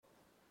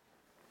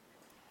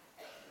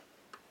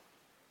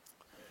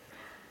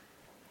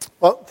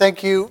Well,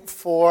 thank you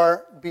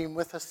for being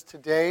with us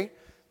today.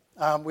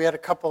 We had a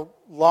couple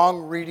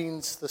long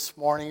readings this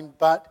morning,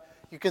 but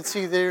you can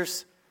see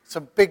there's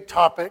some big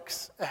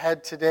topics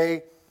ahead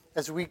today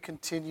as we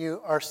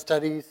continue our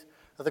studies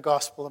of the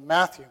Gospel of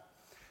Matthew.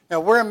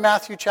 Now, we're in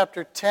Matthew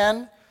chapter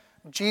 10.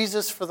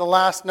 Jesus, for the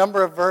last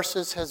number of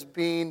verses, has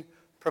been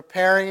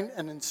preparing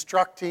and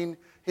instructing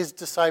his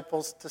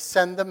disciples to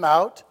send them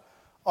out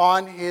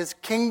on his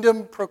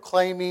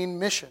kingdom-proclaiming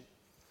mission.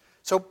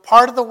 So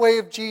part of the way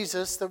of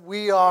Jesus that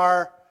we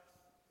are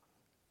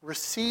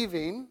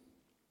receiving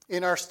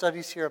in our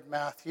studies here of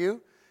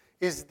Matthew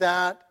is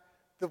that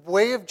the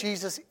way of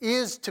Jesus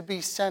is to be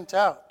sent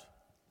out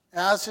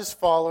as his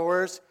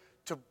followers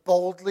to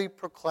boldly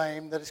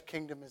proclaim that his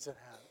kingdom is at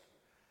hand.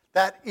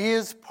 That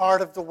is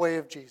part of the way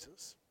of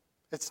Jesus.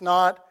 It's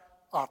not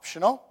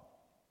optional.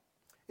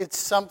 It's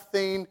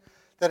something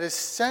that is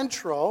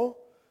central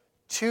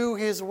to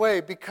his way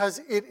because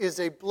it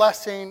is a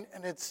blessing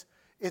and it's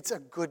a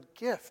good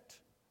gift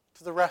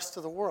to the rest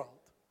of the world.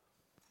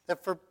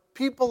 That for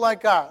people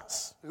like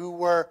us who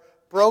were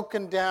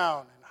broken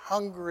down and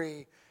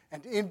hungry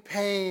and in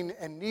pain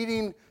and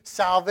needing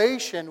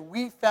salvation,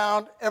 we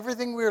found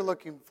everything we were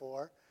looking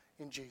for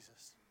in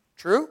Jesus.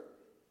 True?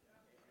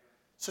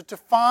 So to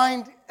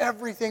find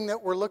everything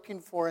that we're looking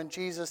for in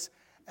Jesus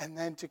and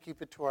then to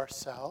keep it to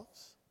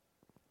ourselves,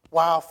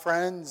 while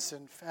friends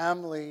and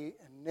family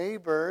and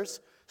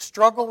neighbors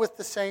struggle with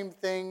the same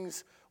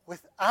things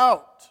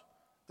without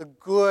the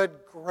good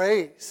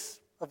grace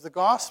of the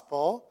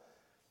gospel,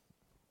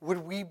 would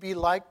we be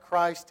like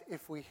Christ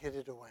if we hid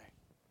it away?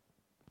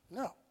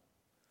 No.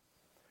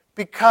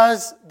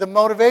 Because the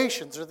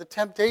motivations or the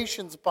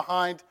temptations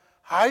behind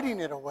hiding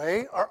it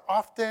away are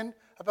often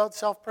about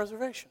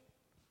self-preservation.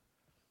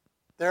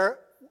 They're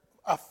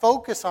a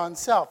focus on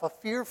self, a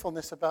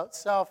fearfulness about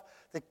self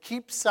that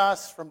keeps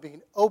us from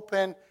being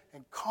open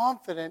and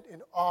confident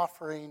in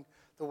offering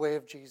the way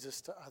of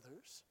Jesus to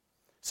others.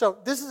 So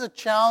this is a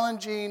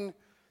challenging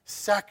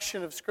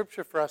section of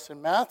Scripture for us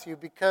in Matthew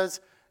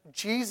because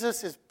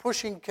Jesus is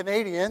pushing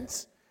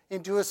Canadians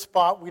into a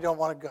spot we don't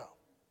want to go,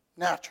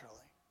 naturally.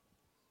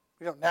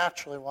 We don't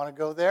naturally want to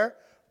go there,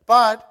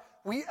 but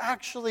we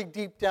actually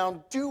deep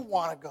down do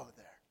want to go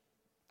there.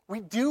 We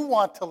do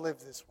want to live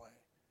this way.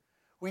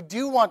 We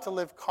do want to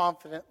live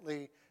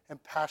confidently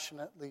and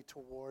passionately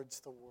towards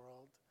the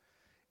world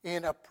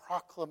in a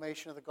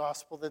proclamation of the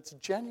gospel that's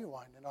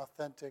genuine and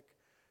authentic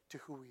to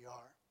who we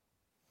are.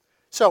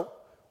 So,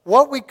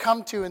 what we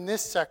come to in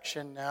this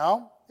section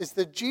now is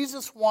that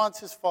Jesus wants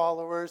his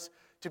followers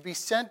to be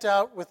sent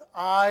out with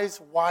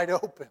eyes wide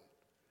open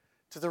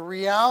to the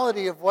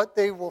reality of what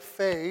they will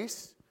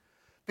face,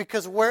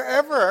 because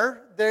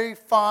wherever they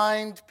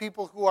find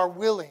people who are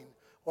willing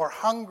or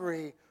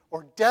hungry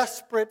or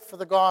desperate for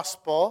the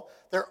gospel,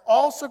 they're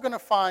also going to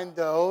find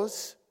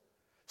those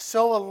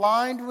so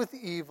aligned with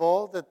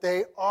evil that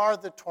they are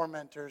the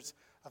tormentors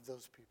of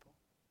those people.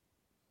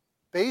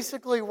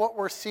 Basically, what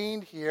we're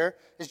seeing here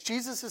is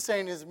Jesus is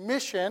saying his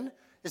mission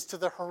is to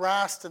the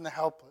harassed and the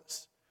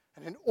helpless.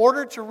 And in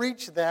order to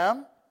reach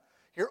them,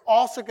 you're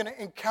also going to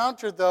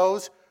encounter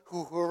those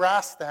who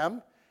harass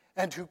them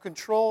and who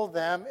control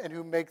them and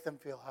who make them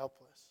feel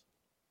helpless.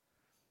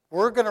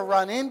 We're going to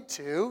run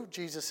into,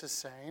 Jesus is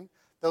saying,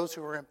 those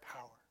who are in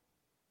power.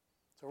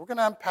 So we're going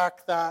to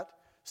unpack that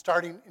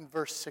starting in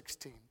verse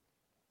 16.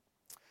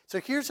 So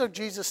here's how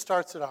Jesus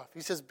starts it off. He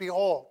says,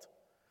 "Behold,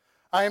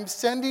 I am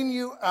sending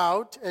you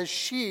out as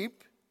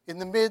sheep in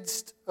the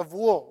midst of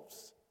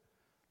wolves."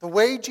 The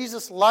way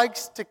Jesus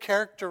likes to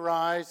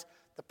characterize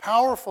the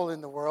powerful in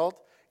the world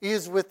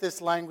is with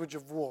this language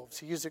of wolves.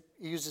 He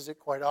uses it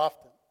quite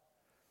often.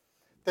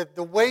 That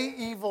the way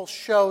evil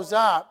shows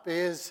up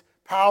is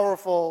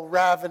powerful,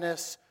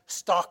 ravenous,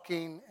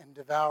 stalking, and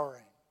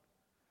devouring.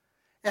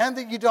 And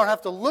that you don't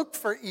have to look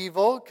for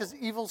evil because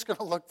evil's going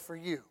to look for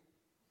you.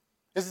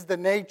 This is the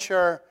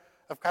nature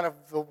of kind of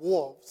the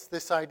wolves.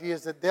 This idea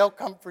is that they'll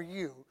come for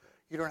you.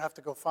 You don't have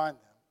to go find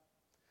them.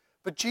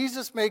 But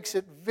Jesus makes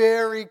it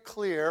very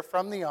clear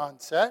from the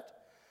onset,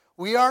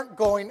 we aren't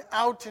going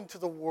out into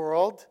the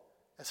world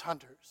as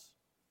hunters.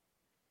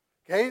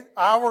 Okay?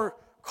 Our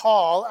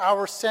call,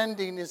 our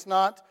sending is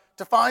not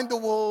to find the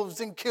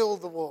wolves and kill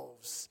the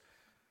wolves.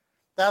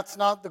 That's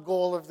not the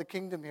goal of the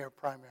kingdom here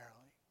primarily.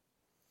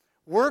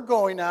 We're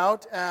going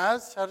out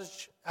as, how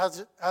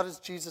does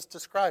Jesus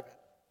describe it?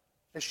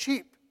 As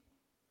sheep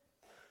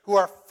who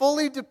are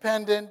fully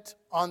dependent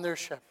on their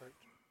shepherd.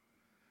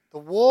 The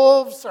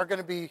wolves are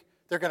going to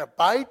they're going to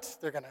bite,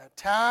 they're going to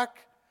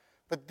attack,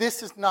 but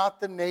this is not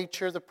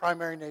the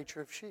primary nature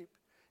of sheep.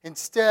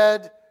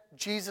 Instead,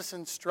 Jesus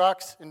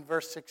instructs in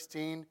verse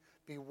 16,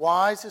 "Be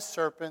wise as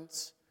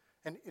serpents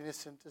and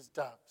innocent as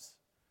doves."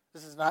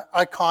 This is an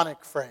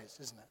iconic phrase,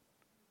 isn't it?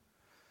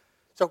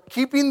 So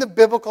keeping the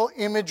biblical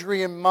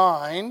imagery in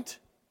mind,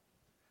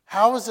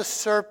 how is a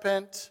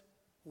serpent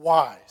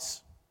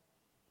wise?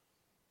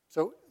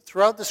 So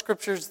throughout the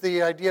scriptures,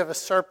 the idea of a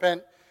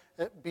serpent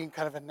being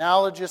kind of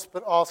analogous,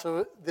 but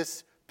also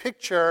this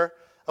picture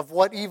of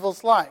what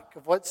evil's like,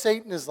 of what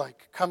Satan is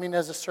like, coming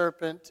as a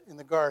serpent in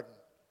the garden.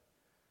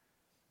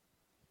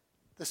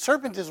 The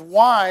serpent is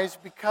wise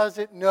because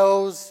it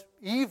knows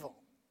evil.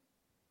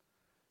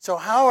 So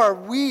how are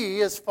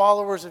we, as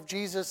followers of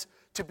Jesus,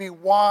 to be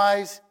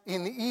wise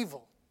in the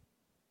evil?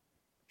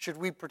 Should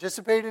we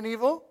participate in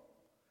evil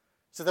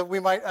so that we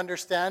might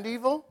understand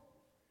evil?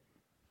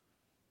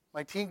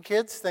 My teen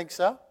kids think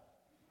so.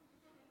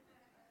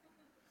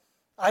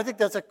 I think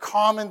that's a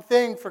common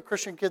thing for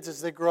Christian kids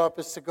as they grow up,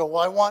 is to go,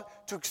 well, I want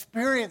to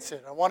experience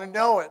it. I want to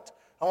know it.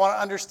 I want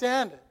to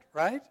understand it,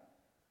 right?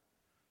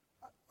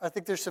 I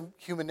think there's some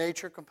human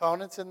nature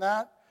components in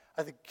that.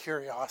 I think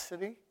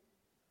curiosity.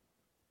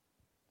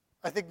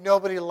 I think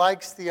nobody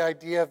likes the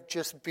idea of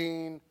just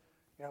being,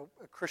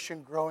 a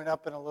Christian growing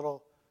up in a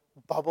little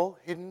bubble,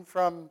 hidden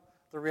from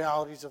the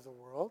realities of the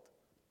world.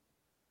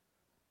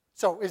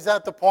 So is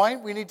that the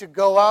point? We need to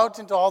go out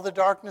into all the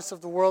darkness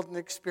of the world and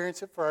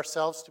experience it for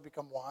ourselves to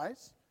become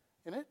wise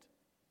in it?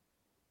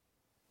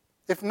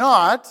 If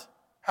not,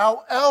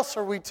 how else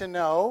are we to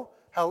know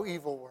how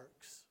evil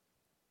works?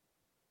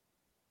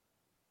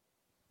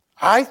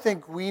 I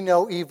think we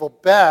know evil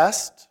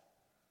best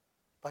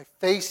by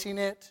facing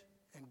it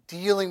and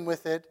dealing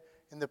with it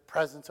in the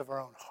presence of our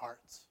own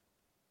hearts.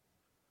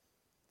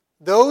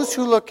 Those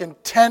who look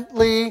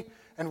intently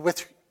and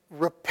with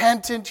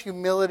repentant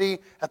humility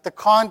at the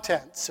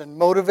contents and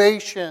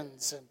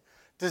motivations and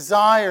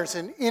desires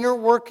and inner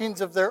workings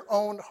of their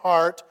own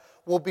heart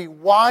will be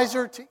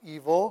wiser to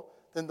evil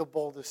than the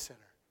boldest sinner.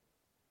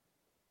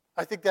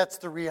 I think that's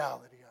the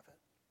reality of it.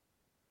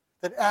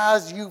 That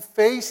as you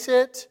face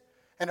it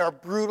and are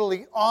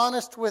brutally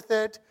honest with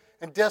it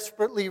and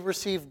desperately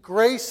receive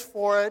grace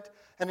for it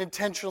and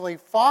intentionally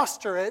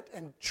foster it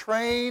and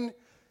train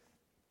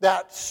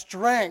that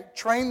strength,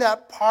 train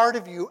that part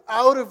of you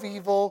out of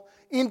evil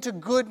into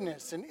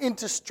goodness and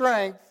into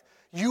strength,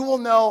 you will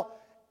know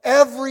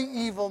every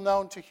evil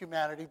known to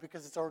humanity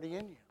because it's already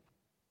in you.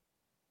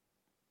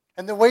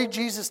 And the way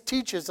Jesus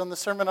teaches on the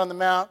Sermon on the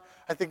Mount,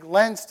 I think,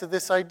 lends to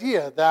this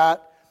idea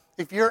that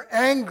if you're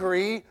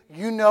angry,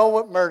 you know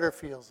what murder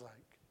feels like.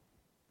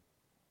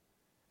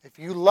 If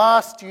you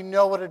lust, you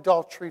know what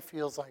adultery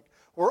feels like.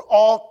 We're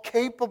all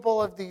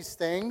capable of these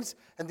things,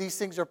 and these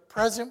things are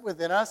present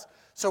within us.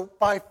 So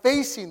by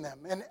facing them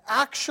and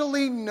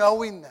actually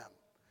knowing them,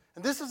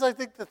 and this is, I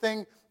think, the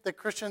thing that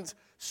Christians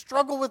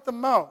struggle with the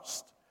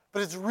most,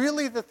 but it's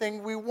really the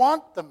thing we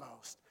want the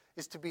most,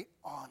 is to be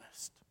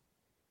honest.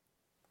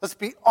 Let's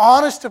be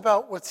honest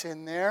about what's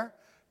in there.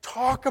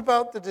 Talk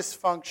about the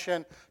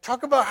dysfunction.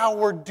 Talk about how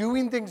we're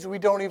doing things we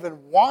don't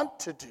even want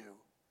to do.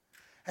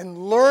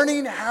 And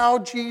learning how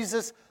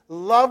Jesus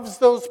loves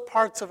those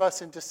parts of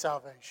us into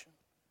salvation.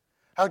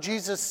 How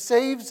Jesus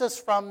saves us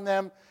from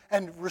them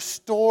and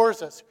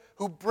restores us.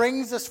 Who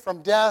brings us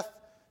from death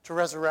to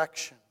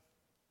resurrection.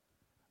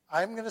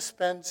 I'm going to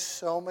spend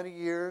so many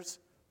years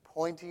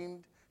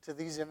pointing to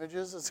these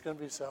images. It's going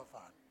to be so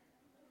fun.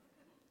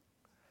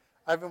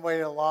 I've been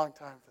waiting a long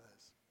time for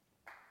this.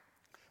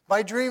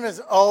 My dream has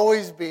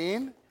always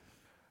been,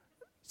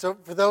 so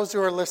for those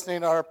who are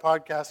listening to our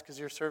podcast because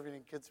you're serving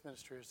in kids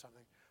ministry or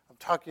something, I'm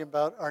talking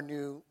about our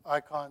new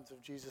icons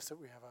of Jesus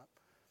that we have up.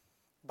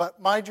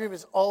 But my dream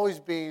has always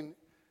been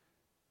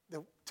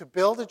to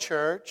build a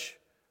church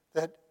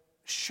that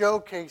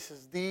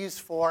showcases these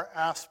four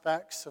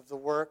aspects of the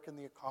work and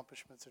the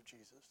accomplishments of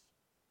Jesus.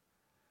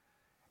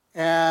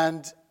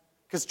 And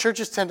because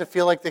churches tend to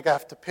feel like they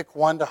have to pick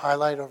one to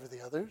highlight over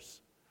the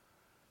others.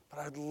 But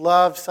I'd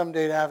love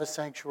someday to have a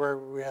sanctuary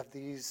where we have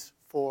these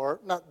four,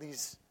 not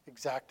these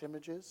exact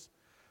images,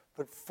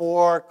 but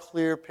four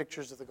clear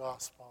pictures of the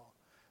gospel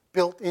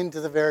built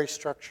into the very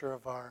structure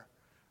of our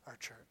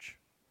church.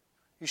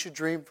 You should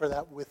dream for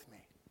that with me,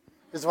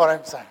 is what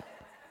I'm saying.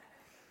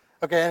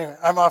 Okay, anyway,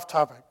 I'm off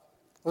topic.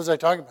 What was I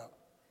talking about?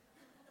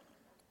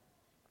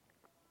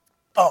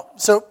 Oh,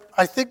 so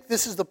I think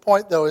this is the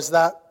point, though, is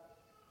that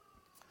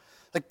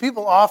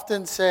people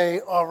often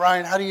say, oh,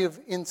 Ryan, how do you have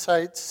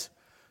insights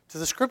to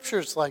the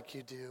scriptures like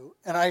you do?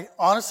 And I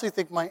honestly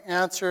think my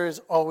answer is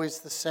always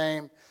the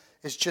same.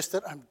 It's just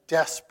that I'm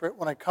desperate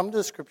when I come to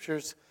the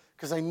scriptures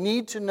because I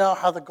need to know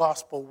how the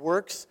gospel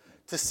works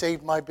to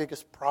save my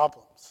biggest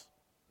problems.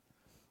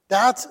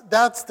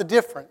 That's the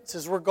difference,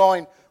 is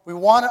we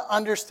want to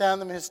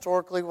understand them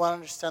historically, we want to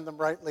understand them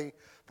rightly,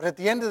 but at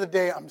the end of the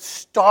day, I'm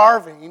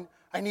starving.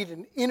 I need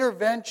an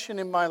intervention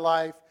in my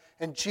life,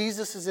 and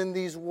Jesus is in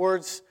these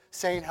words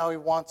saying how he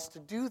wants to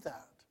do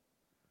that.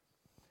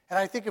 And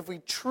I think if we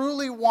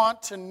truly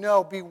want to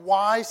know, be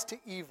wise to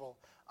evil,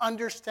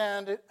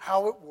 understand it,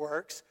 how it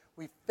works,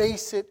 we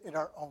face it in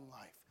our own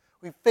life.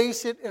 We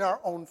face it in our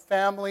own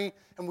family,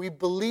 and we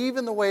believe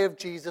in the way of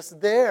Jesus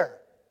there.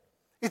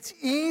 It's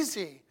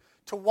easy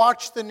to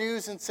watch the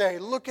news and say,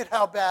 look at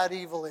how bad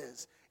evil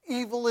is.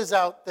 Evil is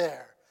out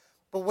there.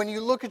 But when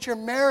you look at your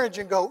marriage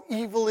and go,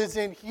 evil is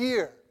in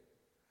here.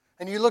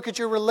 And you look at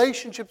your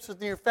relationships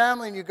with your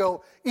family and you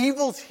go,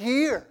 evil's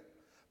here.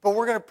 But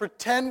we're going to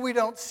pretend we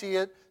don't see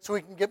it so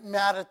we can get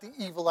mad at the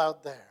evil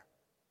out there.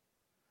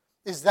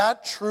 Is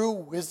that true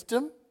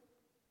wisdom?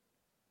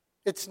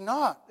 It's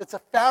not. It's a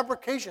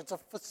fabrication. It's a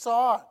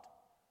facade.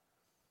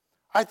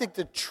 I think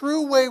the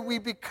true way we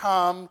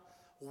become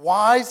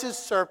wise as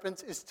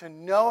serpents is to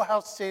know how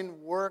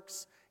sin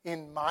works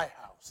in my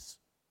house,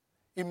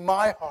 in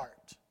my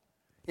heart,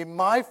 in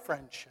my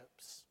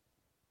friendships.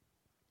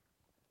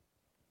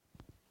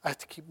 I have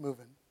to keep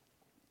moving.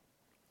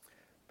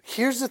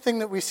 Here's the thing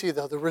that we see,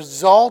 though. The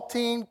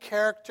resulting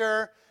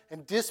character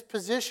and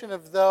disposition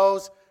of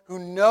those who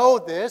know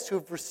this, who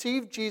have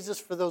received Jesus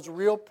for those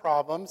real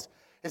problems,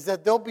 is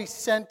that they'll be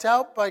sent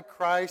out by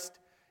Christ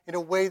in a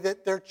way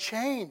that they're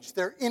changed.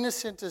 They're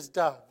innocent as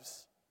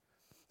doves.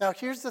 Now,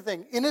 here's the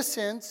thing.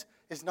 Innocence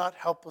is not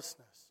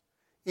helplessness.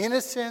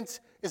 Innocence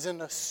is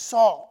an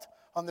assault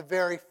on the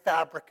very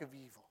fabric of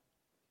evil.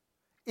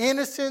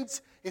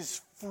 Innocence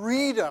is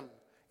freedom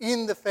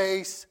in the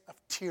face of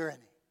tyranny.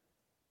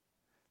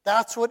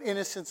 That's what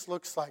innocence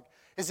looks like.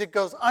 Is it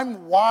goes,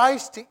 I'm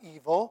wise to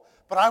evil,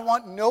 but I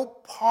want no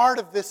part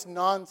of this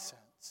nonsense.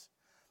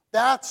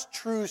 That's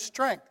true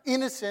strength.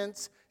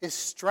 Innocence is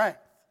strength.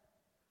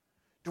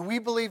 Do we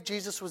believe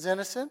Jesus was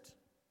innocent?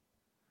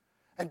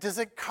 And does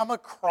it come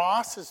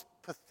across as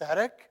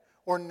pathetic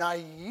or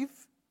naive?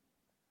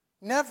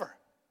 Never.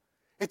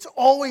 It's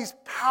always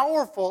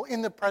powerful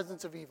in the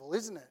presence of evil,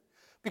 isn't it?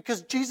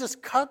 Because Jesus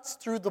cuts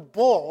through the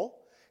bull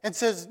and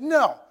says,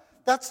 no,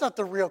 that's not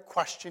the real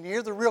question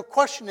here. The real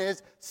question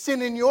is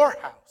sin in your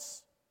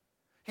house.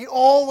 He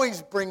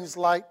always brings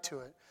light to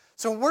it.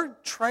 So when we're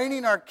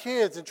training our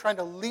kids and trying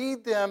to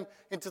lead them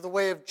into the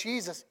way of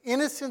Jesus,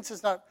 innocence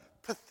is not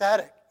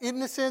pathetic.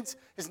 Innocence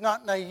is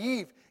not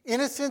naive.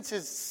 Innocence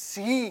is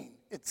seeing.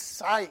 It's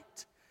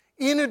sight.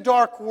 In a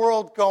dark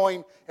world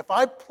going, if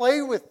I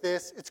play with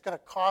this, it's going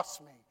to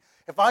cost me.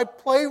 If I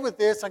play with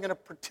this, I'm going to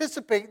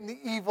participate in the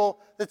evil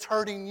that's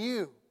hurting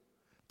you.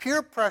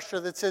 Peer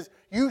pressure that says,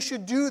 you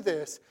should do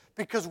this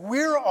because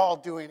we're all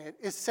doing it,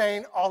 is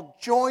saying, I'll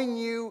join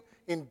you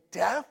in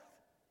death.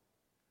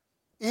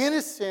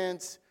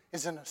 Innocence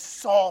is an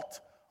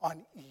assault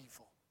on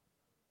evil,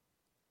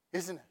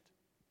 isn't it?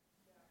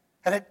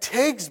 And it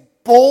takes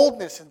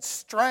boldness and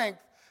strength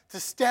to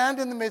stand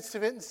in the midst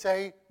of it and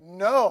say,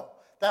 no,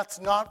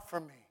 that's not for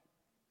me.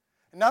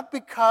 And not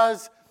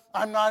because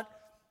I'm not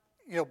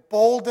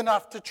bold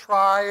enough to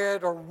try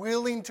it or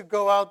willing to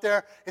go out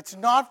there. It's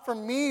not for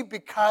me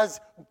because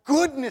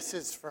goodness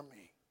is for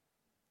me.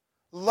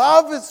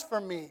 Love is for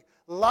me.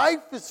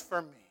 Life is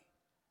for me.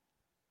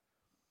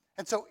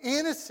 And so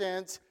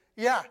innocence,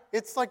 yeah,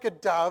 it's like a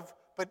dove,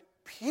 but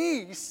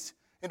peace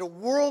in a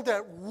world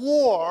at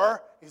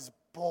war is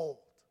bold.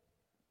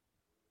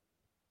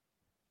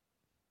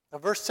 Now,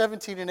 verse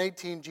 17 and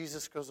 18,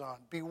 Jesus goes on.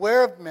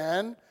 Beware of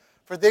men,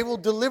 for they will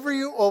deliver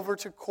you over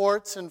to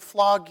courts and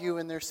flog you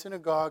in their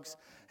synagogues,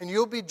 and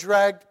you'll be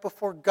dragged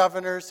before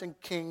governors and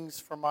kings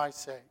for my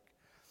sake.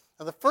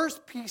 Now, the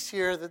first piece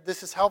here that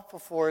this is helpful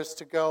for is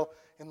to go,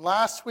 in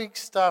last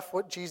week's stuff,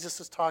 what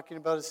Jesus is talking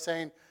about is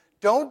saying,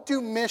 don't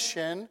do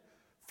mission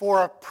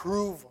for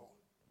approval.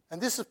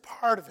 And this is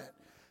part of it,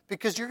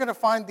 because you're going to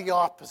find the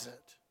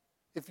opposite.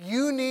 If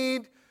you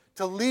need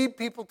to lead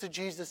people to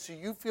Jesus so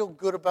you feel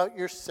good about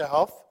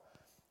yourself,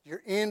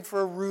 you're in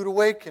for a rude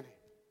awakening.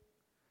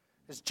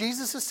 As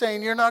Jesus is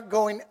saying, you're not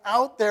going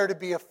out there to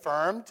be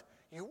affirmed.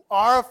 You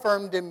are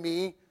affirmed in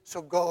me,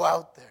 so go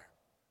out there.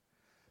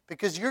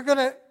 Because you're going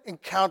to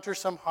encounter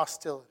some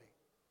hostility.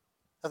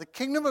 Now, the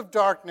kingdom of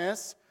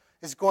darkness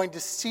is going to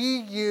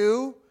see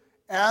you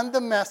and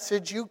the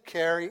message you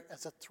carry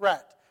as a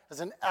threat, as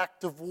an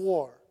act of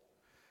war.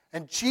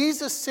 And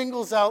Jesus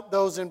singles out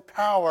those in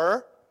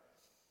power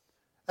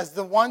as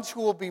the ones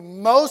who will be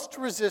most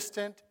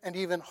resistant and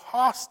even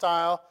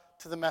hostile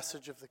to the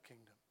message of the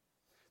kingdom.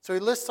 So he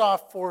lists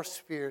off 4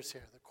 spheres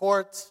here. The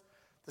courts,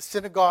 the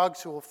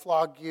synagogues who will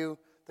flog you,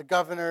 the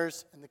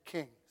governors, and the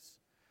kings.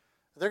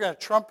 They're going to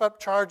trump up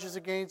charges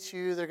against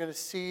you. They're going to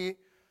see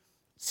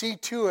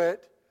to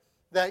it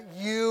that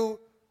you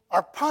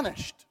are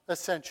punished,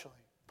 essentially.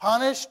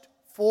 Punished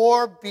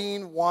for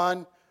being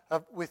one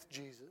with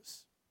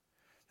Jesus.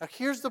 Now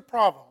here's the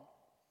problem.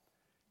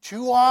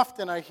 Too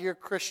often I hear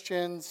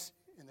Christians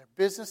in their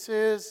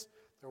businesses,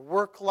 their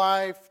work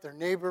life, their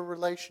neighbor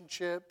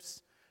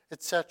relationships,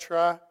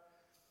 etc.,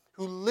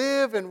 who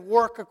live and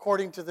work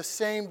according to the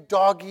same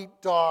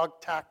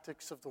dog-eat-dog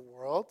tactics of the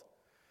world,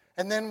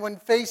 and then when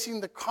facing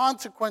the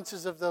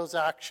consequences of those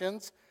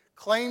actions,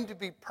 claim to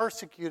be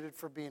persecuted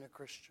for being a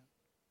Christian.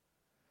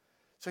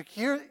 So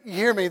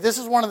hear me, this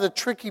is one of the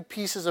tricky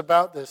pieces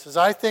about this, is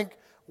I think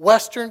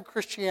Western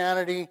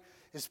Christianity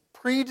is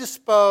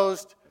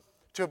predisposed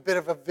to a bit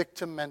of a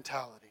victim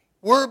mentality.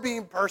 We're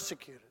being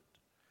persecuted.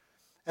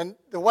 And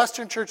the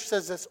Western church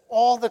says this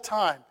all the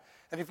time.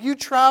 And if you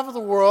travel the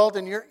world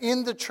and you're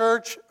in the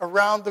church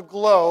around the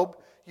globe,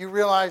 you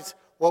realize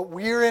what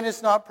we're in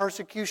is not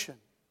persecution.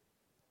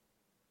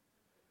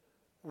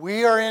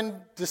 We are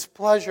in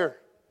displeasure,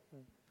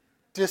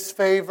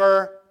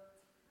 disfavor,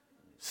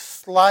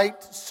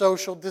 slight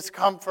social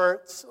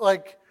discomforts.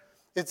 Like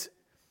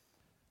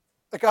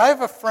I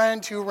have a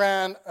friend who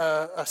ran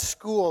a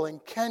school in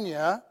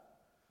Kenya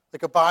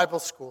like a Bible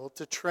school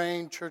to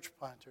train church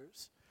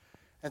planters.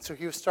 And so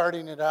he was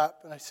starting it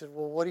up, and I said,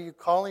 well, what are you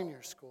calling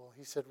your school?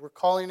 He said, we're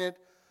calling it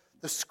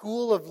the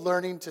School of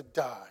Learning to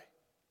Die.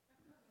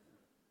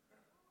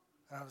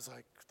 And I was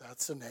like,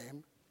 that's the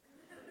name.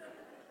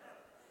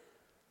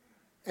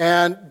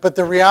 But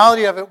the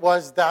reality of it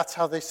was that's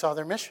how they saw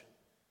their mission,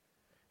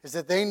 is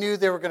that they knew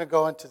they were going to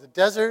go into the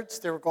deserts,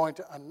 they were going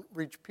to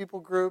unreached people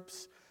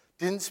groups,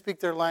 didn't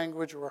speak their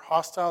language, were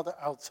hostile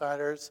to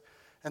outsiders.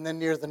 And then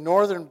near the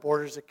northern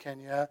borders of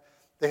Kenya,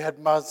 they had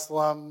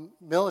Muslim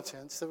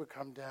militants that would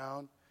come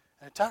down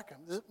and attack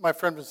him. My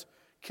friend was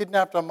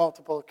kidnapped on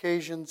multiple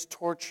occasions,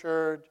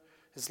 tortured,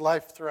 his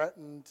life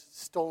threatened,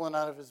 stolen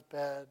out of his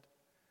bed,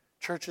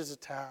 churches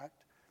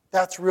attacked.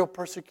 That's real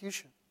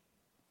persecution,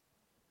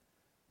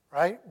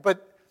 right?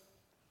 But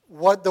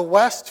what the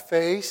West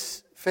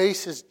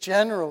faces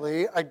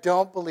generally, I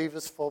don't believe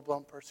is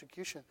full-blown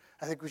persecution.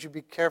 I think we should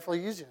be careful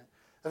using it.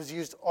 It was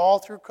used all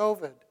through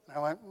COVID. And I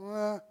went,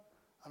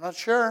 I'm not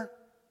sure.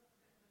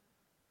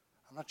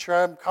 I'm not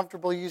sure I'm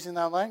comfortable using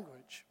that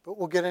language, but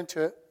we'll get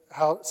into it,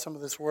 how some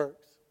of this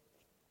works.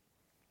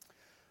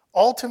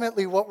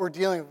 Ultimately, what we're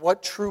dealing with,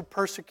 what true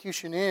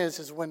persecution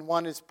is when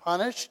one is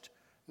punished,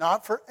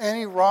 not for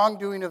any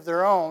wrongdoing of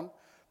their own,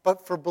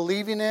 but for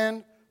believing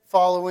in,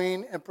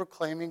 following, and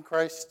proclaiming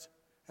Christ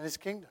and his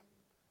kingdom.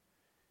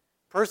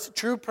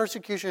 True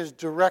persecution is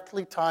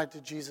directly tied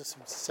to Jesus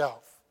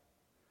himself.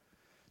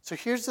 So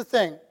here's the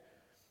thing.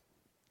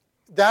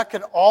 That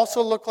can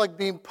also look like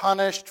being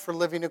punished for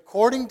living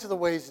according to the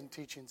ways and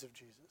teachings of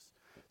Jesus.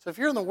 So if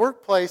you're in the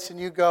workplace and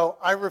you go,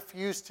 I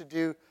refuse to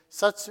do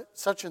such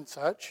and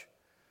such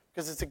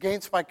because it's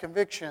against my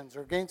convictions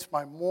or against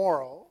my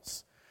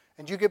morals,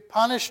 and you get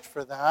punished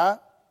for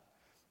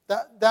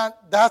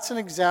that's an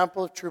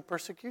example of true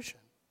persecution.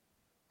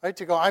 Right?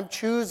 To go, I'm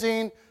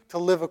choosing to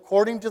live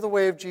according to the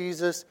way of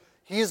Jesus.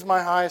 He is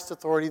my highest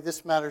authority.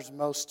 This matters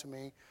most to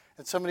me.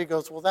 And somebody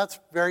goes, well, that's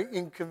very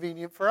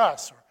inconvenient for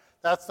us. Or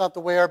that's not the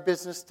way our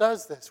business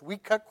does this. We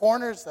cut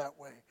corners that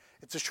way.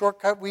 It's a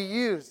shortcut we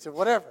use to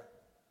whatever.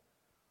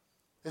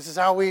 This is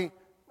how we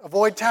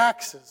avoid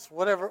taxes,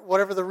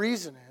 whatever the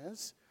reason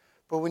is.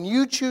 But when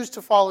you choose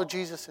to follow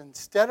Jesus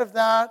instead of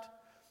that,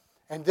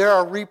 and there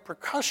are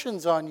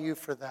repercussions on you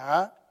for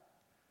that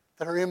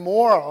are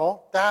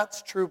immoral,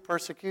 that's true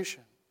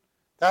persecution.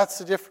 That's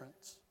the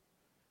difference.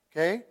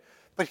 Okay?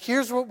 But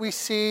here's what we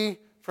see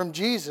from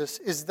Jesus,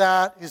 is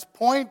that his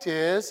point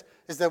is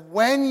that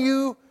when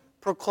you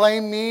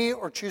proclaim me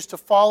or choose to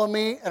follow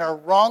me and are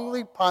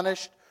wrongly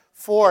punished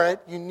for it,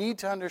 you need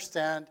to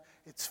understand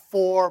it's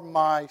for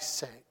my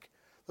sake.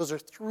 Those are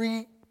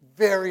three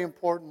very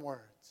important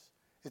words.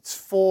 It's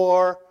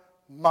for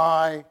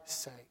my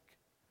sake.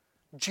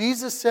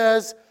 Jesus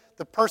says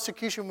the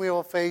persecution we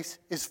will face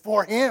is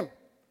for him.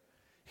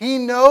 He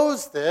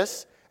knows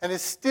this and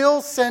is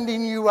still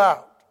sending you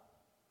out.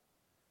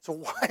 So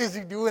why is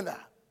he doing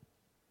that?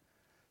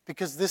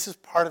 Because this is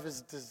part of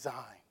his design.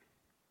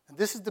 And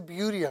this is the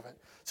beauty of it.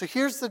 So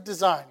here's the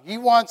design. He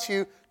wants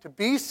you to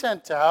be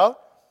sent out,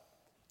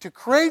 to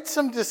create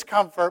some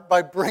discomfort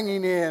by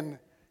bringing in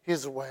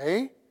his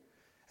way,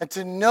 and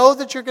to know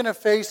that you're going to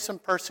face some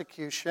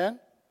persecution,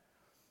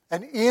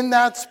 and in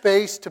that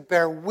space to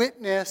bear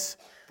witness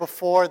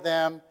before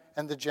them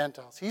and the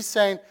Gentiles. He's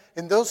saying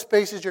in those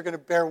spaces you're going to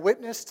bear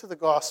witness to the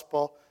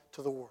gospel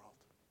to the world.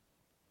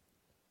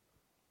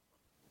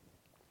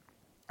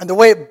 And the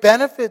way it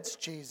benefits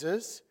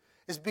Jesus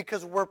is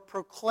because we're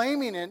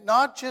proclaiming it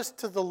not just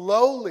to the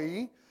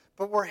lowly,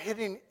 but we're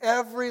hitting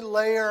every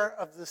layer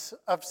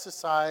of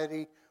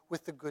society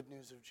with the good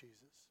news of Jesus.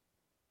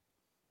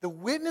 The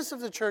witness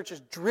of the church is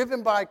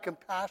driven by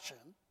compassion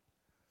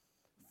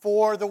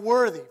for the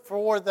worthy,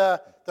 for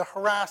the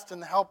harassed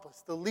and the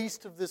helpless, the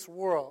least of this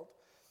world.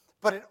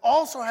 But it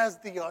also has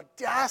the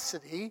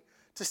audacity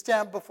to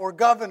stand before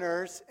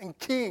governors and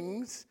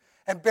kings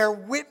and bear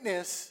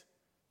witness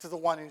to the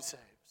one who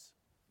saves.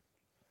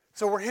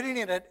 So we're hitting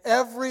it at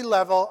every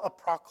level of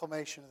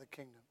proclamation of the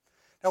kingdom.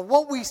 Now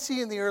what we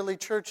see in the early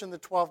church and the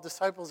 12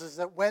 disciples is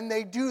that when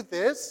they do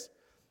this,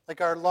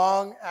 like our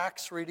long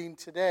Acts reading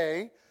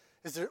today,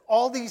 is there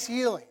all these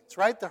healings,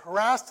 right? The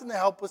harassed and the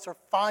helpless are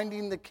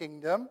finding the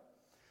kingdom,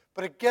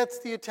 but it gets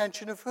the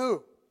attention of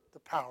who? The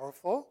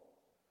powerful.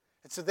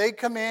 And so they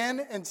come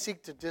in and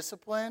seek to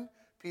discipline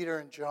Peter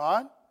and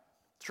John,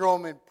 throw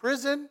them in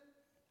prison,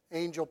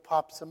 angel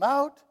pops them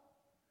out.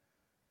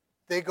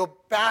 They go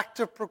back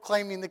to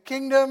proclaiming the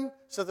kingdom,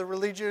 so the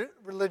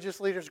religious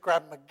leaders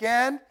grab them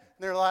again, and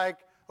they're like,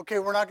 okay,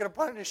 we're not going to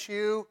punish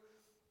you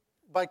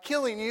by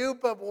killing you,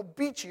 but we'll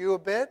beat you a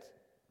bit,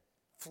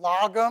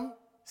 flog them,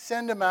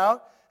 send them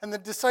out. And the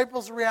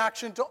disciples'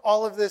 reaction to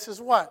all of this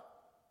is what?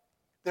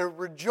 They're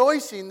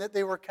rejoicing that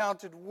they were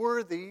counted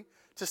worthy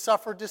to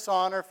suffer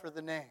dishonor for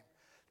the name.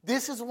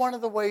 This is one of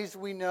the ways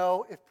we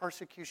know if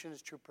persecution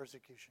is true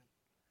persecution.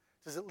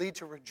 Does it lead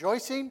to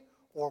rejoicing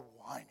or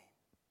whining?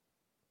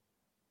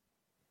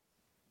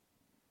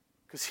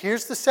 Because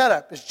here's the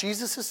setup. As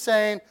Jesus is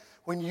saying,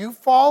 when you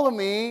follow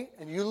me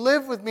and you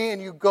live with me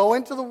and you go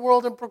into the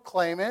world and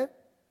proclaim it,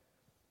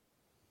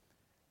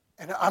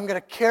 And I'm going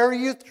to carry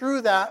you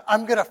through that.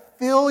 I'm going to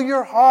fill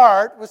your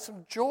heart with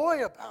some joy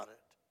about it.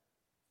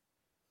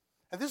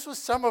 And this was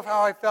some of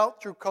how I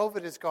felt through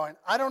COVID, is going,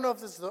 I don't know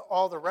if this is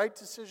all the right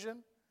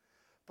decision,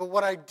 but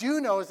what I do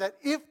know is that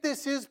if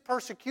this is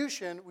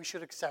persecution, we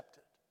should accept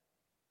it.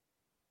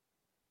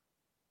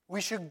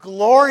 We should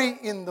glory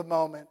in the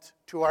moment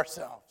to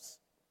ourselves.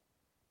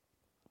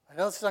 I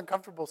know this is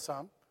uncomfortable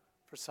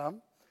for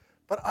some,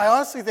 but I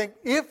honestly think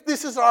if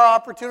this is our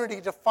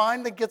opportunity to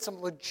finally get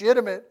some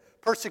legitimate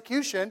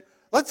persecution,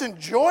 let's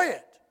enjoy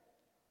it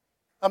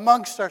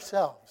amongst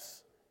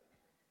ourselves.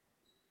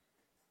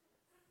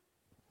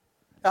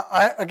 Now,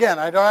 I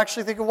don't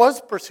actually think it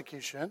was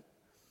persecution.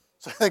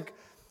 So I think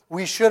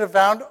we should have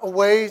found a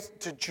way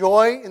to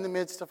joy in the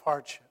midst of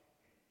hardship.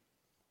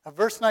 Now,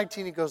 verse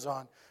 19, he goes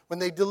on. When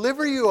they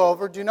deliver you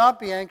over, do not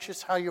be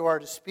anxious how you are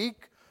to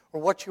speak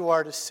or what you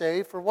are to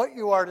say, for what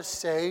you are to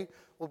say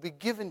will be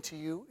given to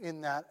you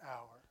in that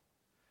hour.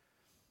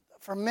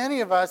 For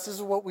many of us, this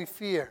is what we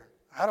fear.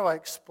 How do I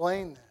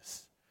explain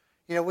this?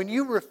 When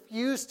you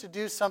refuse to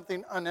do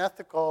something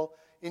unethical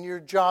in your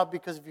job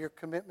because of your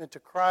commitment to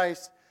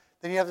Christ,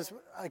 then you have this,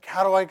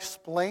 how do I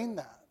explain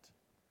that?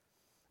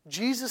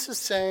 Jesus is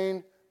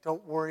saying,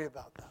 don't worry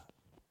about that.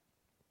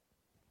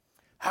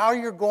 How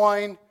you're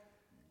going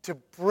to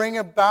bring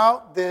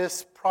about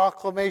this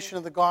proclamation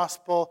of the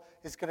gospel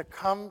is going to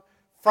come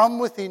from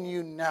within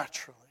you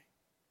naturally.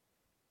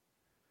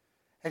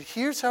 And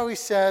here's how he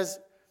says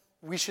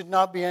we should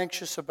not be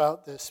anxious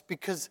about this,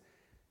 because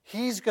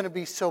he's going to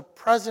be so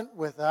present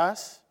with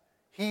us,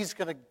 he's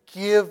going to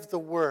give the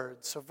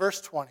word. So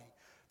verse 20,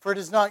 for it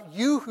is not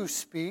you who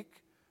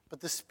speak, but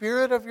the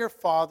Spirit of your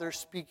Father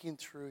speaking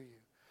through you.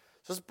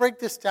 So let's break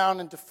this down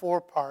into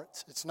 4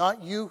 parts. It's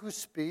not you who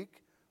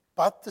speak,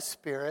 but the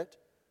Spirit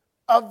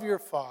of your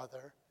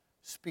Father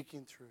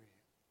speaking through you.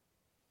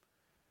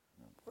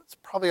 It's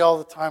probably all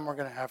the time we're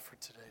going to have for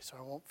today, so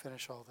I won't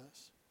finish all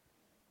this.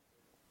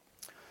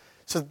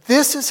 So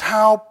this is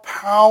how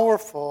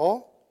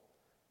powerful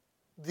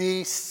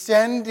the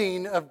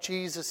sending of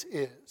Jesus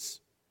is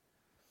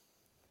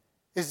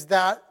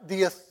that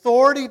the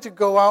authority to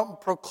go out and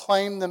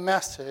proclaim the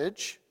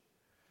message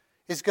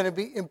is going to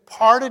be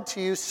imparted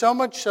to you, so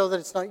much so that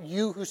it's not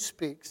you who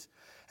speaks.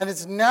 And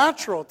it's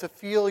natural to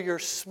feel your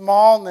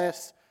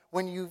smallness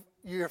when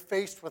you're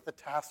faced with a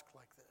task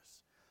like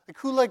this. Like,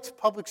 who likes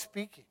public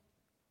speaking?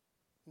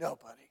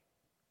 Nobody.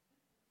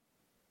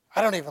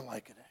 I don't even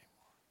like it anymore.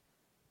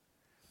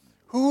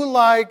 Who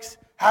likes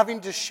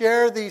having to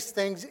share these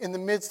things in the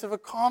midst of a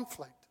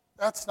conflict?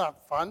 That's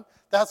not fun.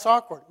 That's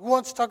awkward. Who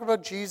wants to talk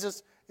about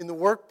Jesus in the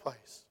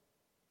workplace?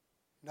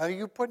 None of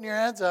you putting your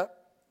hands up.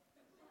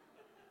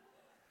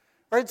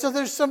 Right? So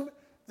there's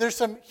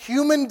some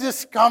human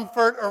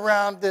discomfort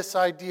around this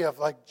idea of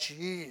like,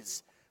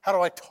 geez, how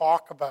do I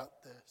talk about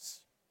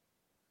this?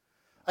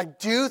 I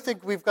do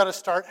think we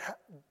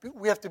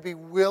have to be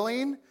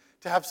willing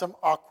to have some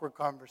awkward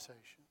conversations.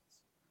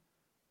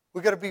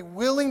 We've got to be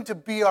willing to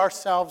be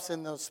ourselves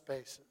in those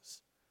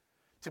spaces.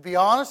 To be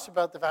honest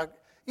about the fact,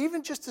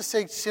 even just to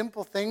say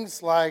simple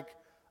things like,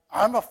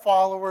 I'm a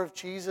follower of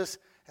Jesus,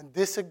 and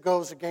this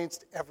goes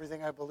against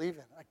everything I believe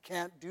in. I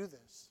can't do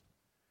this.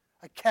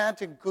 I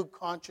can't in good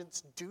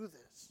conscience do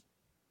this.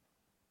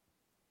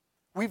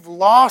 We've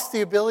lost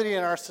the ability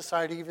in our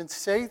society to even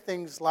say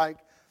things like,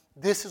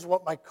 this is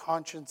what my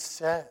conscience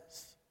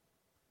says.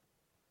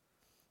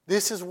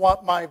 This is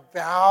what my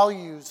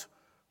values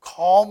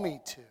call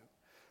me to.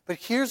 But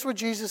here's what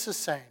Jesus is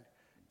saying.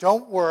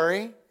 Don't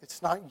worry,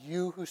 it's not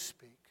you who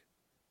speak,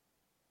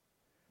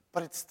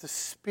 but it's the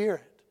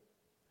Spirit.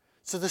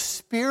 So the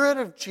Spirit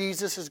of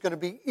Jesus is going to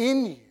be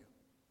in you.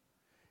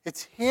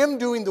 It's Him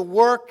doing the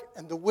work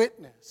and the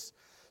witness.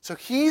 So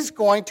He's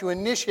going to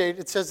initiate,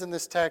 it says in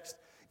this text,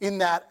 in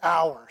that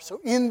hour.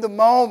 So in the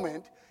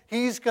moment,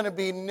 He's going to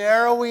be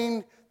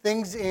narrowing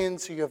things in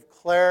so you have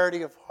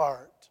clarity of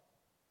heart.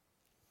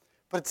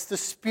 But it's the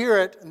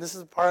Spirit, and this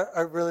is the part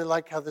I really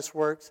like how this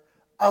works,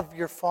 of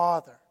your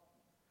Father.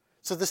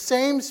 So the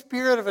same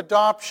Spirit of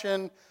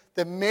adoption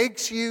that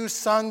makes you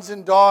sons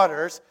and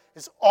daughters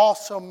is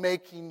also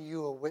making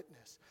you a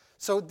witness.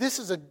 So this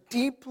is a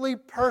deeply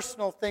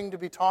personal thing to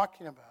be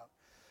talking about,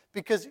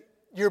 because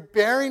you're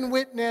bearing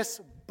witness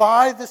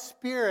by the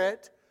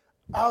Spirit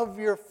of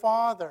your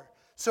Father.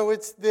 So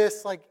it's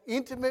this like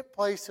intimate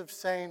place of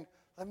saying,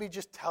 let me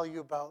just tell you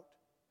about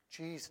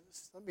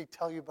Jesus. Let me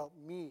tell you about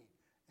me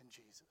and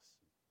Jesus.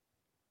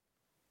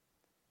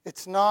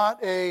 It's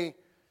not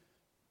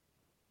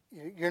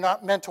you're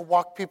not meant to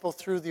walk people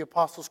through the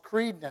Apostles'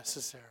 Creed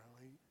necessarily.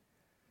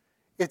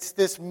 It's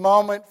this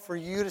moment for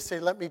you to say,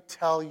 let me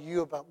tell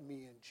you about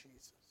me and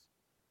Jesus.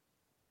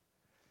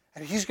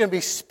 And He's going to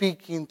be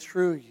speaking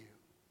through you.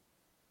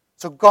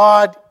 So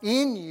God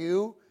in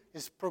you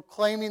is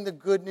proclaiming the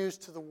good news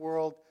to the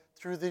world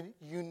through the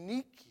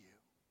unique you.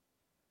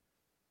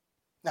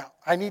 Now,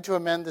 I need to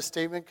amend this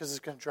statement because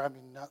it's going to drive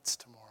me nuts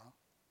tomorrow.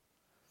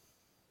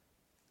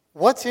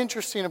 What's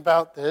interesting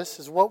about this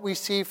is what we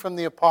see from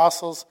the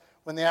apostles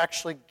when they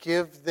actually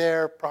give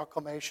their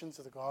proclamations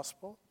of the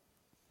gospel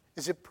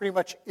is it pretty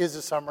much is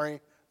a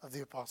summary of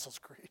the Apostles'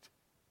 Creed.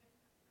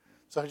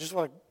 So I just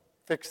want to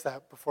fix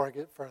that before I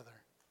get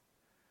further.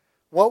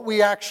 What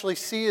we actually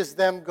see is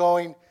them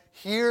going,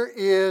 here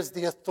is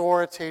the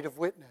authoritative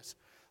witness.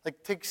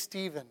 Like take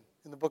Stephen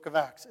in the book of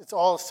Acts. It's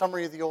all a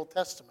summary of the Old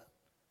Testament.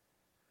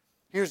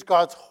 Here's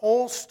God's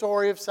whole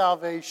story of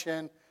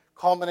salvation,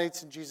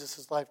 culminates in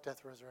Jesus' life,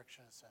 death,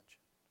 resurrection, ascension.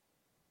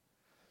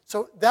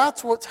 So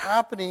that's what's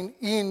happening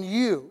in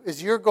you,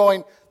 is you're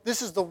going,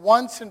 this is the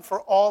once and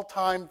for all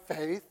time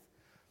faith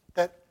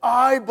that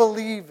I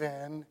believe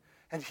in,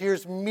 and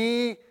here's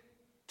me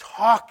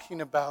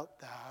talking about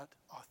that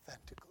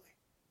authentically.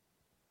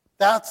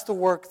 That's the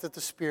work that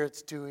the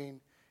Spirit's doing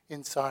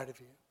inside of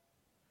you.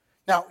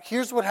 Now,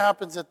 here's what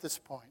happens at this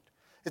point.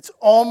 It's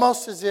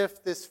almost as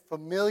if this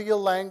familial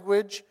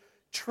language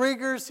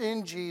triggers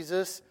in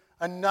Jesus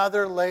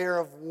another layer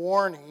of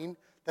warning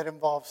that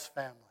involves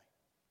family.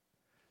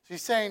 So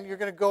he's saying you're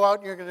going to go out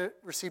and you're going to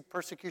receive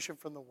persecution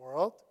from the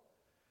world,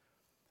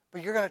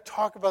 but you're going to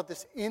talk about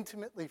this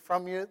intimately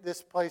from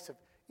this place of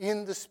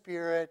in the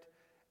Spirit,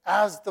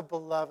 as the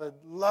beloved,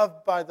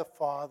 loved by the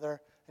Father,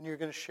 and you're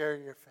going to share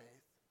your faith.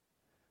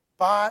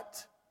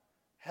 But,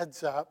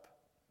 heads up,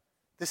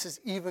 this is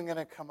even going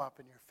to come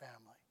up in your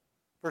family.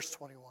 Verse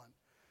 21,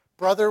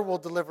 brother will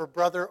deliver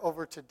brother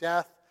over to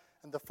death,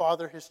 and the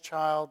father his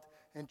child,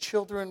 and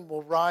children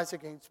will rise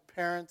against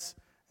parents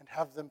and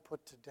have them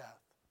put to death.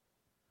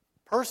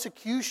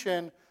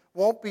 Persecution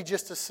won't be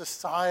just a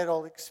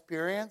societal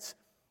experience.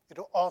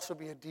 It'll also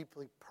be a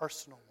deeply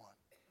personal one,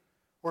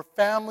 where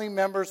family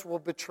members will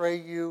betray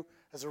you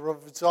as a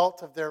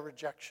result of their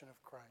rejection of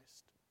Christ.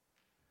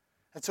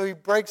 And so he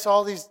breaks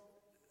all these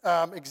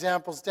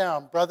examples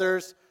down.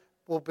 Brothers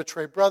will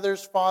betray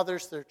brothers,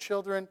 fathers their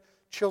children,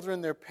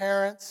 children their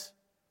parents,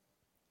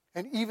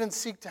 and even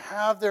seek to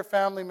have their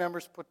family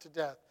members put to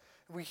death.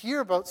 And we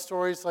hear about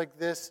stories like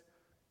this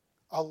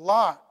a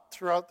lot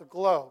throughout the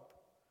globe,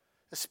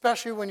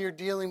 especially when you're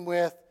dealing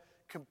with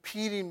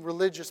competing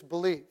religious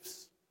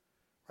beliefs.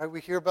 Right? We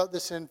hear about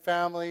this in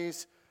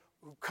families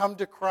who come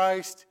to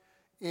Christ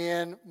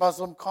in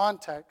Muslim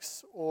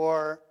contexts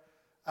or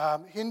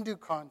Hindu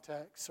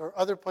contexts or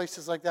other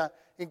places like that.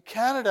 In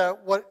Canada,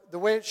 the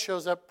way it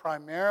shows up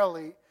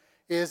primarily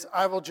is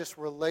I will just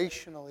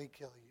relationally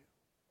kill you.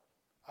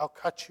 I'll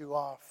cut you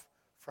off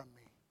from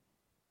me.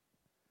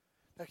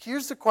 Now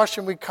here's the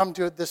question we come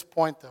to at this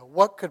point though.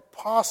 What could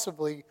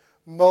possibly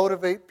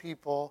motivate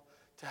people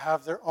to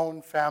have their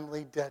own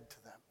family dead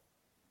to them?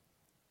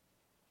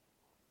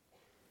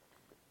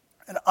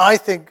 And I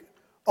think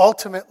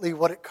ultimately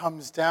what it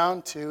comes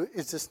down to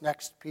is this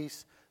next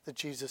piece that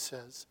Jesus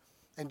says.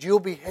 And you'll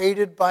be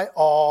hated by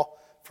all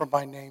for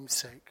my name's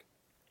sake.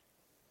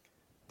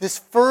 This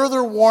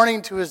further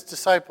warning to his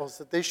disciples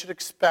that they should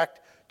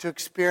expect to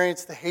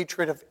experience the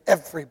hatred of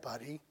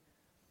everybody.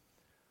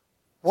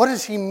 What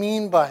does he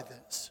mean by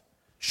this?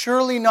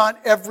 Surely not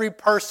every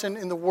person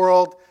in the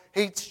world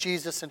hates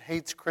Jesus and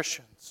hates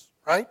Christians,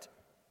 right?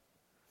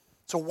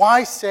 So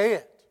why say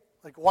it?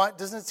 Why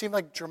doesn't it seem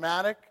like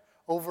dramatic,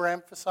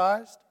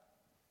 overemphasized?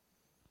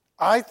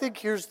 I think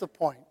here's the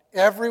point.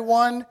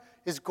 Everyone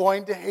is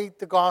going to hate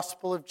the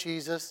gospel of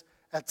Jesus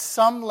at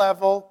some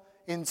level,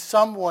 in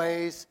some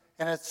ways,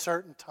 and at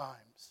certain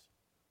times.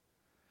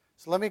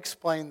 So let me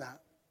explain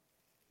that.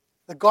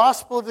 The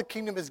gospel of the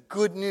kingdom is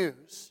good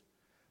news,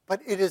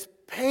 but it is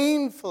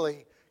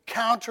painfully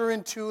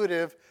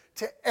counterintuitive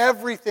to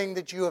everything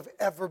that you have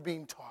ever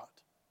been taught.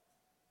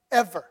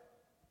 Ever.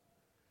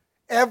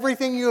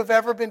 Everything you have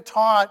ever been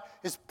taught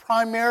is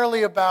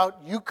primarily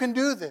about you can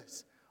do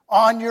this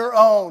on your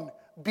own,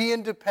 be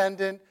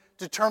independent,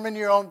 determine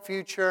your own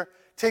future,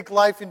 take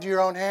life into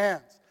your own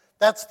hands.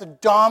 That's the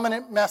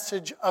dominant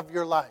message of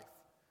your life.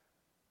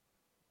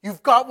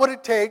 You've got what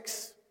it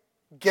takes,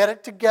 get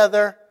it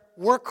together,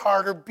 work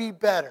harder, be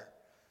better.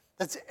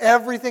 That's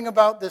everything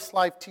about this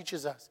life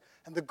teaches us.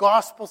 And the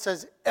gospel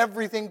says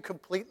everything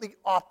completely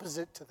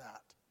opposite to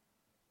that.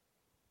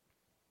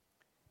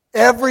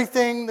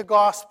 Everything the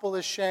gospel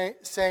is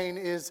saying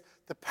is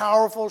the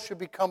powerful should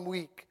become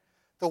weak,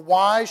 the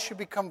wise should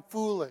become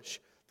foolish,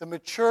 the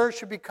mature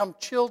should become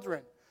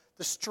children,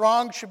 the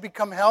strong should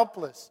become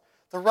helpless,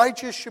 the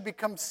righteous should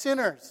become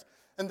sinners,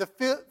 and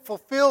the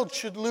fulfilled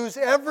should lose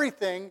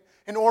everything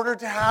in order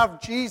to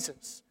have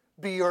Jesus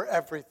be your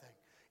everything.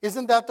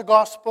 Isn't that the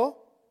gospel?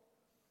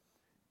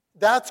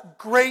 That's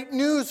great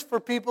news for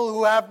people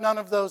who have none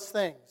of those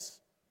things,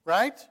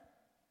 right?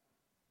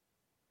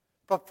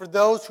 But for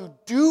those who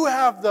do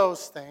have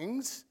those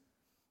things,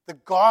 the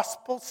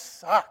gospel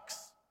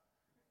sucks.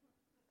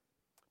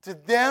 To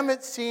them,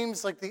 it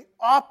seems like the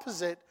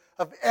opposite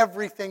of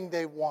everything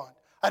they want.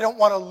 I don't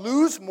want to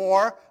lose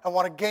more, I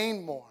want to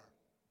gain more.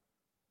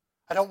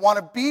 I don't want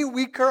to be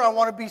weaker, I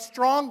want to be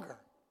stronger.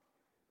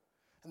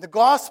 And the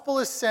gospel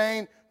is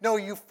saying, no,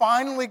 you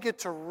finally get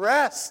to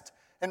rest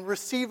and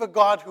receive a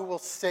God who will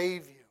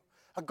save you,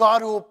 a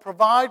God who will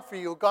provide for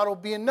you, a God who will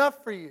be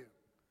enough for you.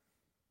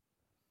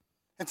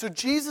 And so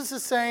Jesus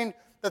is saying,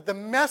 that the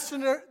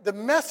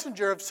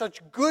messenger of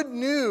such good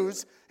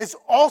news is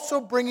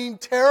also bringing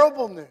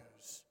terrible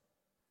news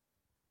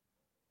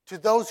to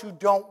those who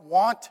don't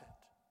want it.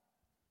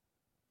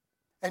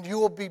 And you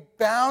will be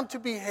bound to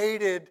be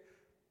hated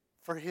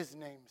for his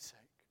name's sake.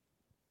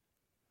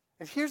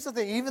 And here's the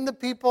thing, even the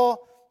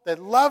people that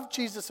love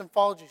Jesus and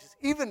follow Jesus,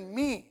 even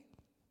me,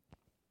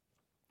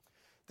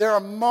 there are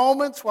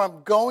moments where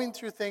I'm going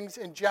through things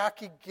and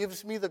Jackie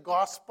gives me the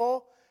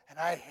gospel and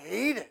I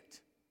hate it.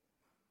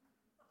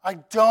 I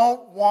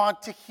don't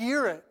want to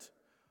hear it.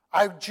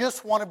 I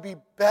just want to be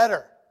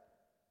better.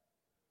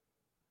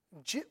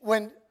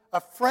 When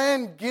a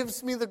friend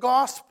gives me the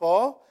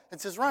gospel and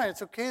says, Ryan,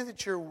 it's okay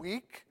that you're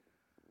weak,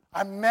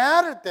 I'm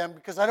mad at them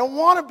because I don't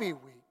want to be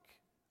weak.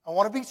 I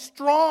want to be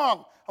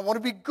strong. I want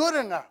to be good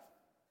enough.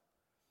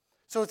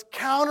 So it's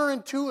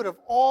counterintuitive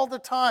all the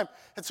time.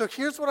 And so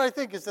here's what I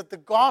think is that the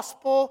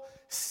gospel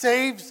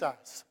saves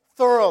us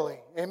thoroughly.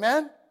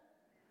 Amen?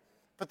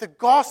 But the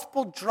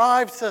gospel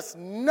drives us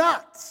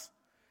nuts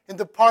in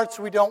the parts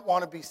we don't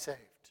want to be saved.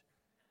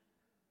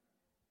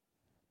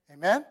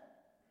 Amen?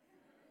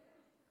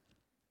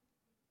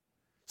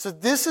 So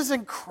this is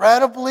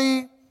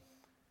incredibly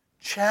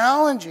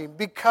challenging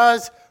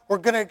because we're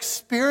going to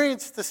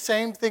experience the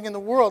same thing in the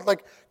world.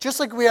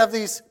 Just like we have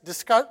these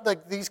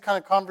kind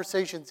of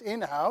conversations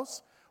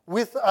in-house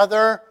with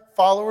other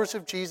followers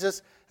of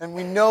Jesus, and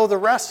we know the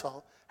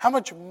wrestle, how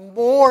much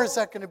more is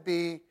that going to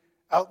be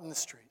out in the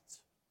streets?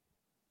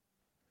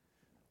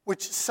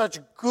 Which such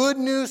good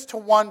news to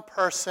one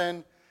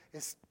person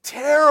is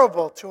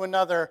terrible to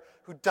another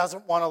who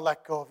doesn't want to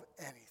let go of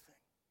anything.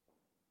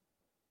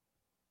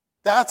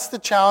 That's the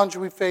challenge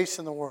we face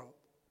in the world.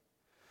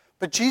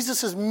 But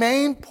Jesus'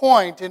 main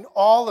point in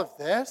all of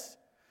this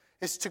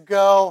is to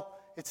go,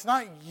 it's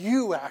not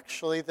you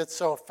actually that's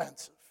so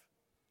offensive.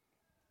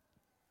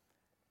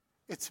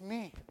 It's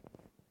me.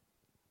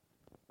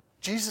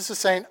 Jesus is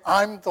saying,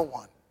 I'm the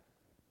one.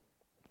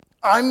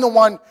 I'm the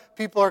one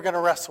people are going to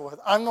wrestle with.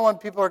 I'm the one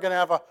people are going to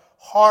have a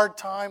hard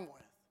time with.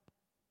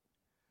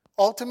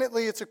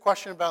 Ultimately, it's a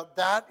question about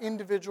that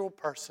individual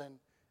person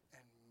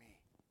and me.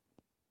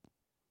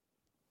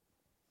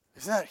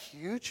 Isn't that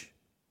huge?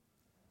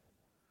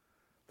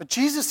 But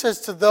Jesus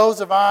says to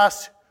those of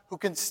us who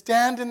can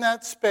stand in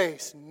that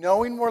space,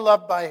 knowing we're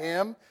loved by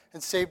him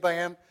and saved by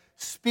him,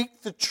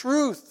 speak the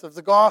truth of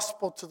the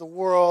gospel to the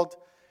world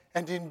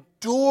and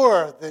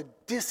endure the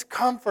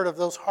discomfort of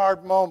those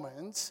hard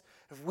moments.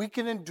 If we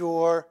can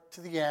endure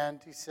to the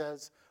end, he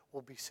says,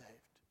 we'll be saved.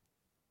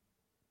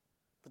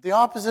 But the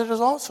opposite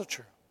is also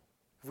true.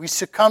 If we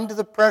succumb to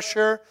the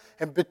pressure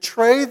and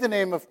betray the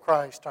name of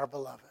Christ, our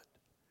beloved,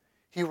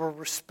 he will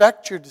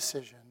respect your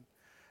decision,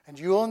 and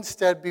you will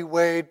instead be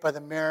weighed by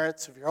the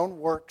merits of your own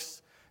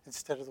works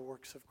instead of the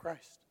works of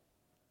Christ.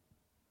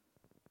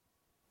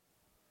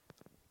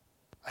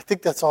 I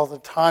think that's all the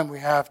time we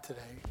have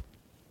today.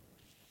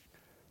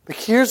 But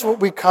here's what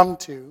we come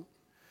to,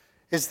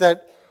 is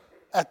that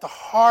at the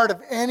heart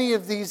of any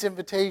of these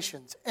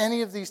invitations,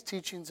 any of these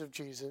teachings of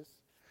Jesus,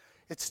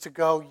 it's to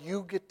go,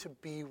 you get to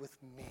be with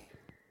me.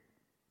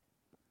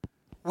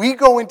 We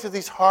go into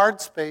these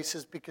hard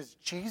spaces because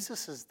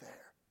Jesus is there.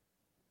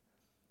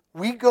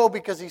 We go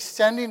because he's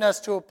sending us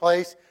to a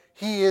place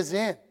he is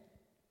in.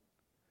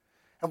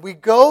 And we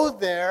go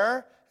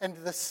there, and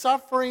the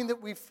suffering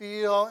that we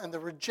feel, and the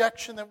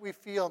rejection that we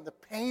feel, and the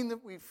pain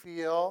that we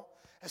feel,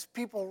 as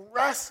people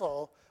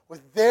wrestle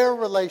with their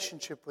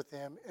relationship with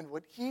him and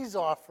what he's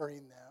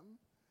offering them,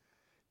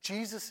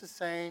 Jesus is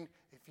saying,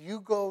 if you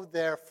go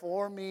there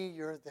for me,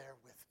 you're there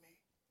with me.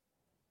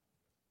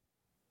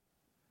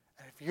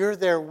 And if you're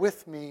there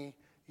with me,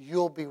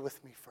 you'll be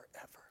with me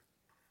forever.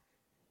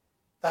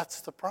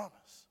 That's the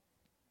promise.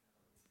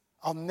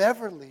 I'll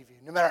never leave you.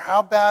 No matter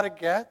how bad it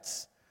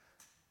gets,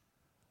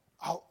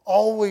 I'll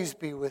always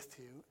be with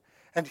you.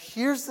 And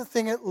here's the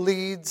thing it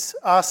leads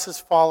us as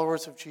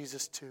followers of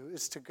Jesus to,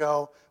 is to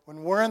go,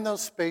 when we're in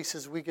those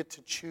spaces, we get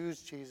to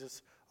choose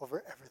Jesus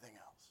over everything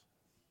else.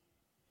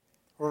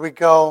 Where we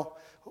go,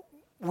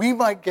 we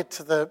might get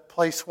to the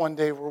place one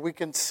day where we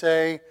can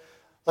say,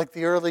 like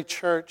the early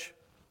church,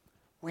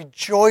 we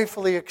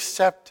joyfully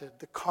accepted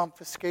the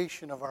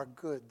confiscation of our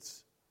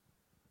goods.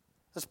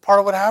 That's part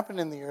of what happened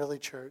in the early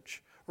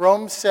church.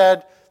 Rome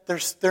said,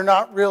 they're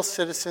not real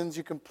citizens,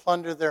 you can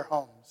plunder their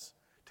homes.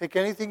 Take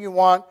anything you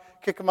want,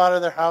 kick them out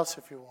of their house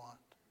if you want.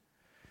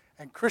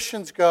 And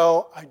Christians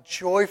go, I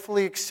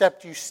joyfully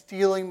accept you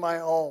stealing my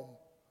home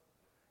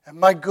and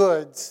my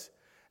goods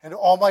and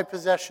all my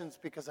possessions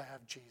because I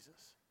have Jesus.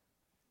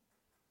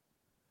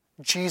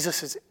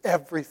 Jesus is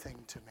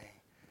everything to me,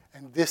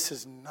 and this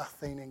is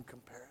nothing in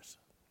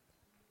comparison.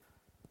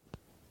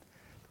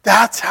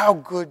 That's how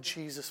good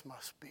Jesus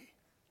must be.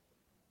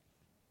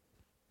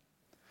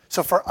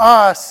 So for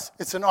us,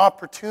 it's an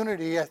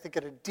opportunity, I think,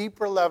 at a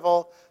deeper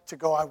level to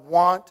go, I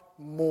want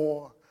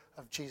more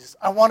of Jesus.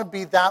 I want to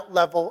be that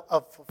level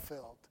of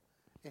fulfilled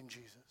in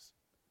Jesus.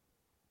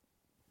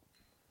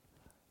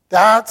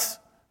 That's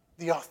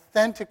the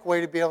authentic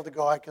way to be able to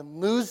go, I can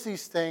lose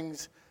these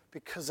things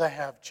because I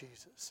have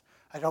Jesus.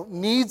 I don't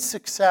need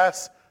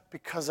success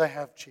because I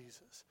have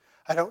Jesus.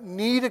 I don't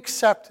need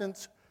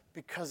acceptance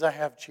because I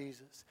have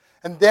Jesus.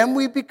 And then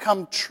we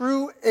become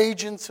true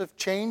agents of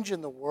change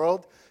in the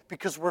world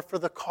because we're for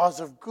the cause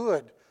of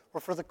good.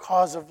 We're for the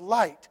cause of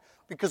light.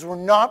 Because we're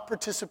not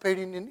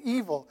participating in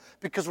evil.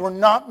 Because we're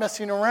not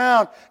messing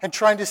around and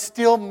trying to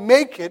still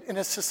make it in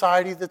a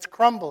society that's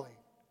crumbling.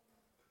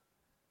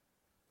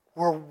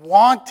 We're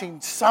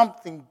wanting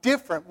something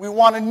different. We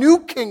want a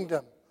new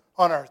kingdom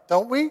on earth,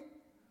 don't we?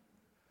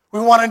 We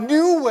want a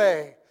new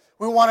way.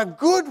 We want a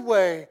good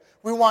way.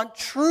 We want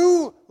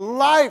true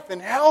life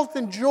and health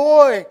and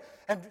joy.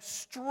 And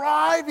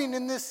striving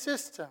in this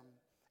system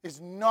is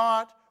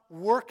not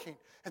working.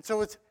 And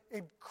so it's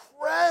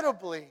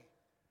incredibly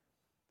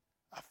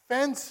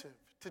offensive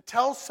to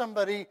tell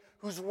somebody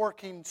who's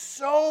working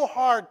so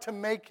hard to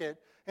make it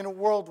in a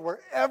world where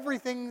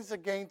everything's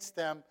against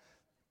them,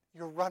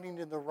 you're running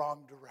in the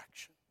wrong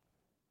direction.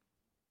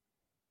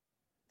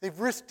 They've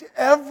risked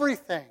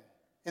everything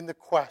in the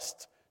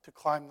quest to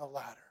climb the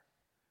ladder.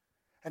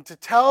 And to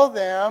tell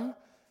them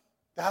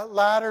that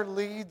ladder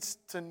leads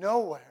to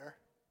nowhere,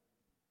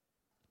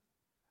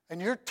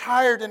 and you're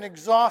tired and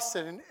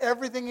exhausted, and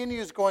everything in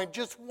you is going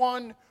just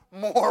one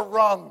more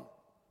rung.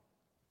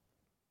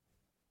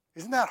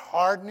 Isn't that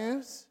hard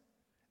news,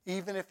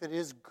 even if it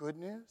is good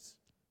news?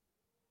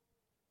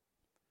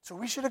 So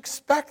we should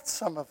expect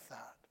some of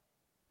that.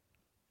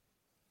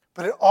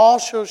 But it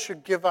also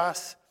should give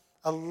us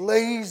a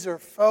laser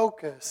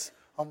focus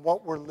on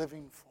what we're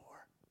living for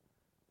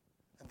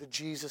and the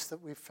Jesus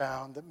that we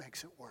found that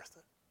makes it worth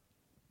it.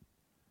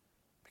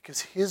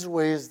 Because his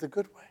way is the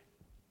good way.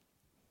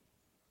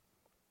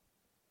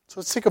 So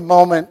let's take a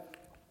moment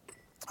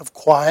of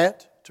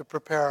quiet to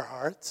prepare our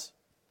hearts.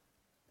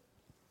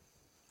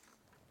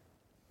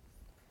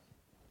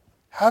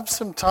 Have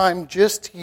some time just